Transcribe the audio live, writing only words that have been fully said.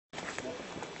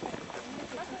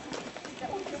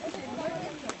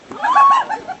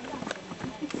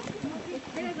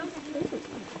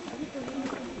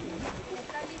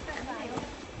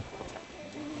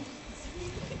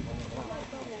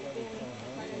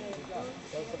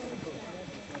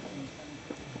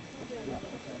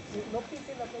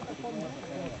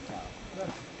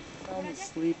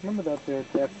Sleep. Remember that they're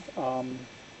deaf.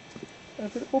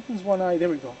 If it opens one eye, there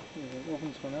we go. It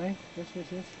opens one eye. Yes, yes,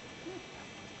 yes.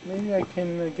 Maybe I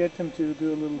can get them to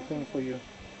do a little thing for you.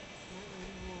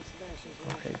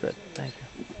 Okay, good. Thank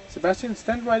you. Sebastian,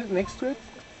 stand right next to it.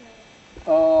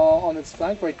 On its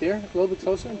flank, right there. A little bit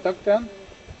closer. Duck down.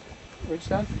 Reach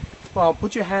down. Well,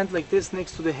 put your hand like this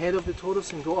next to the head of the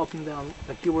tortoise and go up and down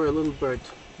like you were a little bird,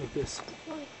 like this.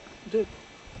 Do it.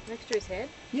 Next to his head?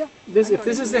 Yeah. If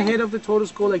this is the head of the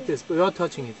tortoise, go like this, but without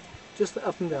touching it. Just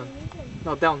up and down.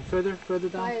 No, down. Further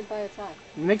down. By its eye.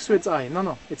 Next to its eye.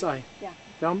 No, its eye. Yeah.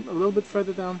 Down a little bit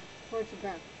further down. Towards the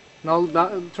ground. Now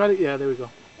try to. Yeah, there we go.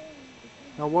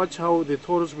 Now watch how the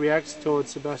tortoise reacts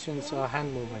towards Sebastian's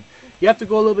hand movement. You have to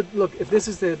go a little bit. Look, if this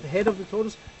is the head of the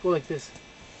tortoise, go like this.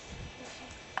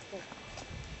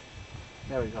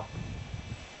 There we go.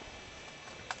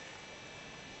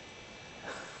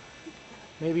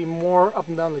 Maybe more up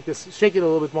and down like this. Shake it a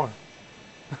little bit more.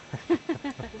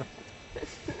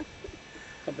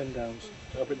 Up and down.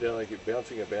 Up and down like you're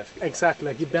bouncing a basketball. Exactly,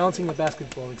 like you're bouncing a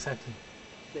basketball, exactly.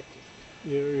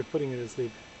 You're putting it to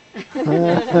sleep.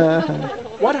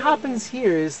 What happens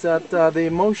here is that the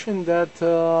emotion that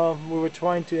we were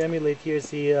trying to emulate here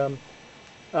is the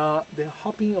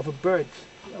hopping of a bird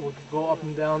that will go up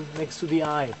and down next to the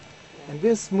eye. And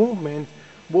this movement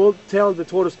will tell the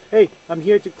tortoise, hey, I'm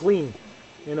here to clean.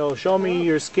 You know, show me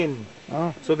your skin.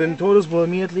 So then the tortoise will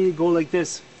immediately go like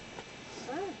this.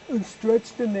 And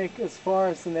stretch the neck as far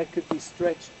as the neck could be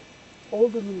stretched. All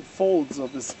the little folds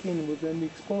of the skin will then be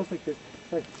exposed like this.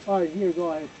 Like, alright, here,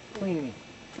 go ahead, clean me.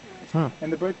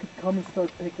 And the bird could come and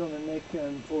start picking on the neck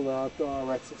and pull out the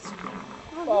rexes.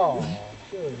 Oh,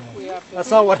 sure. That's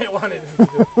not what I wanted him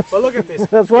to do. But look at this.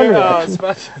 That's wonderful.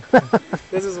 Sebastian.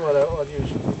 This is what you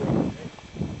should be doing.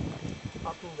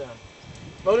 Up and down.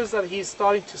 Notice that he's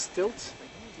starting to stilt.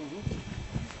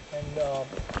 And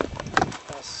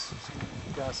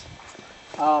yes.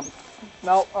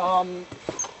 Now,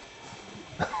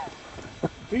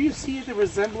 do you see the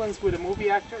resemblance with a movie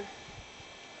actor?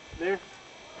 There?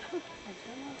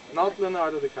 Not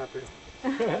Leonardo DiCaprio.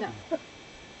 No.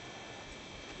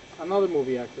 Another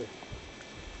movie actor.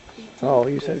 Oh,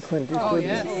 you said Clint Eastwood. Oh,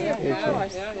 yes.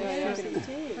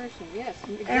 Yes,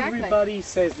 exactly. Everybody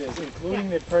says this, including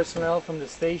the personnel from the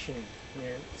station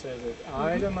here says it.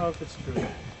 I don't know if it's true.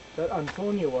 That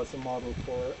Antonio was a model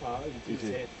for E.T.'s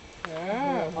head.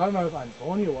 I don't know if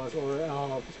Antonio was,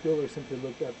 or Spielberg simply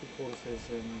looked at the tortoises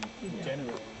in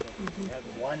general. He had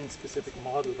one specific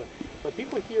model, but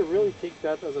people here really take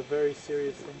that as a very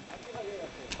serious thing.